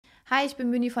Hi, ich bin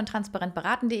Müni von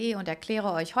transparentberaten.de und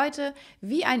erkläre euch heute,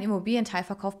 wie ein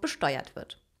Immobilienteilverkauf besteuert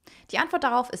wird. Die Antwort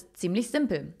darauf ist ziemlich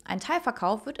simpel. Ein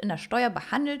Teilverkauf wird in der Steuer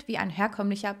behandelt wie ein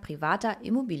herkömmlicher privater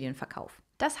Immobilienverkauf.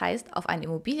 Das heißt, auf einen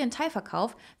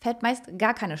Immobilienteilverkauf fällt meist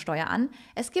gar keine Steuer an.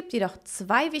 Es gibt jedoch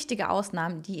zwei wichtige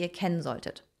Ausnahmen, die ihr kennen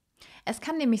solltet. Es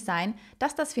kann nämlich sein,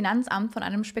 dass das Finanzamt von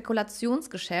einem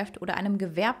Spekulationsgeschäft oder einem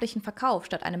gewerblichen Verkauf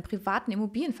statt einem privaten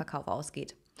Immobilienverkauf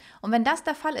ausgeht. Und wenn das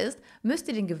der Fall ist, müsst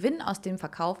ihr den Gewinn aus dem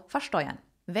Verkauf versteuern.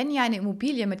 Wenn ihr eine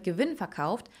Immobilie mit Gewinn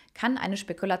verkauft, kann eine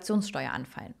Spekulationssteuer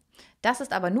anfallen. Das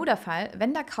ist aber nur der Fall,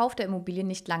 wenn der Kauf der Immobilie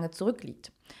nicht lange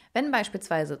zurückliegt. Wenn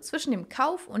beispielsweise zwischen dem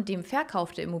Kauf und dem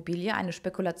Verkauf der Immobilie eine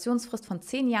Spekulationsfrist von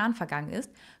 10 Jahren vergangen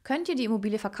ist, könnt ihr die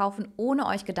Immobilie verkaufen, ohne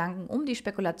euch Gedanken um die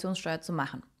Spekulationssteuer zu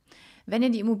machen. Wenn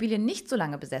ihr die Immobilie nicht so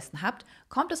lange besessen habt,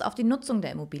 kommt es auf die Nutzung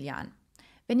der Immobilie an.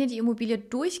 Wenn ihr die Immobilie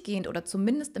durchgehend oder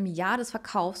zumindest im Jahr des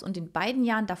Verkaufs und in beiden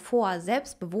Jahren davor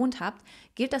selbst bewohnt habt,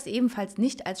 gilt das ebenfalls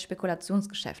nicht als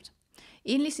Spekulationsgeschäft.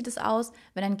 Ähnlich sieht es aus,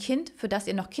 wenn ein Kind, für das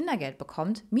ihr noch Kindergeld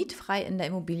bekommt, mietfrei in der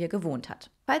Immobilie gewohnt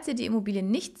hat. Falls ihr die Immobilie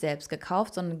nicht selbst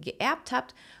gekauft, sondern geerbt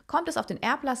habt, kommt es auf den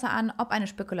Erblasser an, ob eine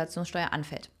Spekulationssteuer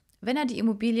anfällt. Wenn er die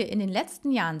Immobilie in den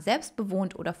letzten Jahren selbst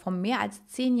bewohnt oder vor mehr als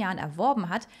 10 Jahren erworben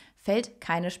hat, fällt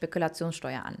keine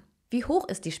Spekulationssteuer an. Wie hoch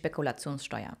ist die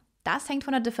Spekulationssteuer? Das hängt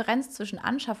von der Differenz zwischen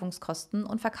Anschaffungskosten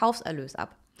und Verkaufserlös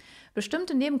ab.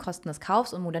 Bestimmte Nebenkosten des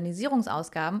Kaufs und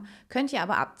Modernisierungsausgaben könnt ihr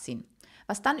aber abziehen.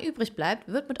 Was dann übrig bleibt,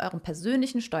 wird mit eurem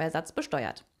persönlichen Steuersatz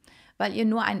besteuert. Weil ihr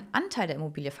nur einen Anteil der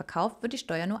Immobilie verkauft, wird die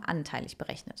Steuer nur anteilig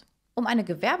berechnet. Um eine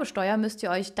Gewerbesteuer müsst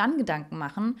ihr euch dann Gedanken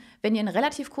machen, wenn ihr in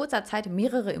relativ kurzer Zeit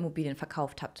mehrere Immobilien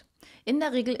verkauft habt. In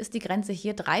der Regel ist die Grenze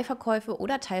hier 3 Verkäufe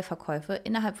oder Teilverkäufe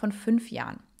innerhalb von 5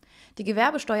 Jahren. Die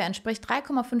Gewerbesteuer entspricht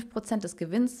 3,5% des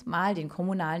Gewinns mal den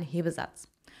kommunalen Hebesatz.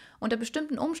 Unter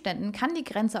bestimmten Umständen kann die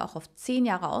Grenze auch auf 10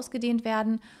 Jahre ausgedehnt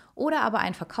werden oder aber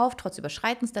ein Verkauf trotz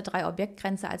Überschreitens der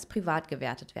 3-Objektgrenze als privat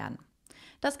gewertet werden.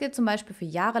 Das gilt zum Beispiel für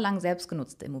jahrelang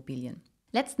selbstgenutzte Immobilien.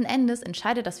 Letzten Endes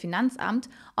entscheidet das Finanzamt,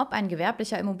 ob ein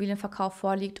gewerblicher Immobilienverkauf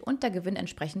vorliegt und der Gewinn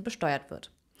entsprechend besteuert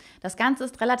wird. Das Ganze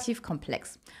ist relativ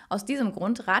komplex. Aus diesem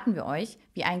Grund raten wir euch,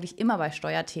 wie eigentlich immer bei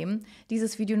Steuerthemen,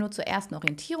 dieses Video nur zur ersten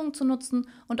Orientierung zu nutzen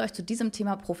und euch zu diesem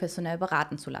Thema professionell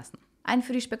beraten zu lassen. Einen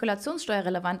für die Spekulationssteuer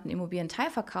relevanten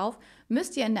Immobilienteilverkauf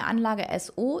müsst ihr in der Anlage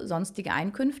SO sonstige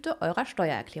Einkünfte eurer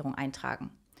Steuererklärung eintragen.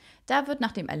 Da wird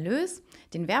nach dem Erlös,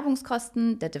 den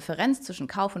Werbungskosten, der Differenz zwischen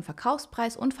Kauf- und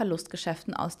Verkaufspreis und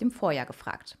Verlustgeschäften aus dem Vorjahr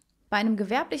gefragt. Bei einem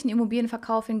gewerblichen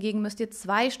Immobilienverkauf hingegen müsst ihr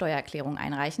 2 Steuererklärungen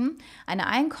einreichen, eine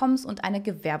Einkommens- und eine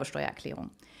Gewerbesteuererklärung.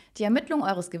 Die Ermittlung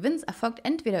eures Gewinns erfolgt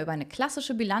entweder über eine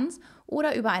klassische Bilanz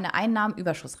oder über eine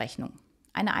Einnahmenüberschussrechnung.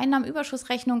 Eine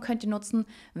Einnahmenüberschussrechnung könnt ihr nutzen,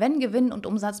 wenn Gewinn und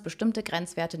Umsatz bestimmte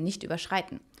Grenzwerte nicht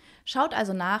überschreiten. Schaut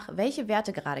also nach, welche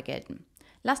Werte gerade gelten.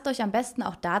 Lasst euch am besten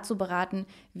auch dazu beraten,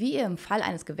 wie ihr im Fall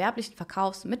eines gewerblichen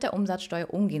Verkaufs mit der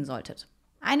Umsatzsteuer umgehen solltet.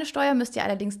 Eine Steuer müsst ihr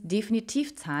allerdings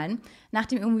definitiv zahlen. Nach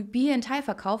dem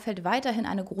Immobilienteilverkauf fällt weiterhin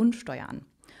eine Grundsteuer an.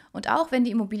 Und auch wenn die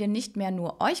Immobilie nicht mehr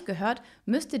nur euch gehört,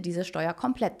 müsst ihr diese Steuer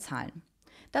komplett zahlen.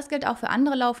 Das gilt auch für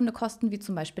andere laufende Kosten, wie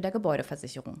zum Beispiel der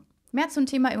Gebäudeversicherung. Mehr zum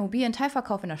Thema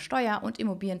Immobilienteilverkauf in der Steuer und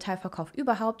Immobilienteilverkauf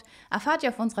überhaupt erfahrt ihr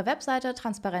auf unserer Webseite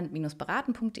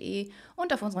transparent-beraten.de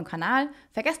und auf unserem Kanal.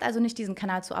 Vergesst also nicht, diesen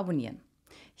Kanal zu abonnieren.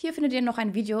 Hier findet ihr noch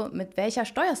ein Video, mit welcher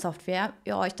Steuersoftware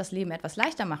ihr euch das Leben etwas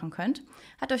leichter machen könnt.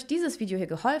 Hat euch dieses Video hier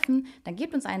geholfen, dann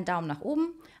gebt uns einen Daumen nach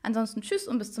oben. Ansonsten tschüss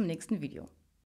und bis zum nächsten Video.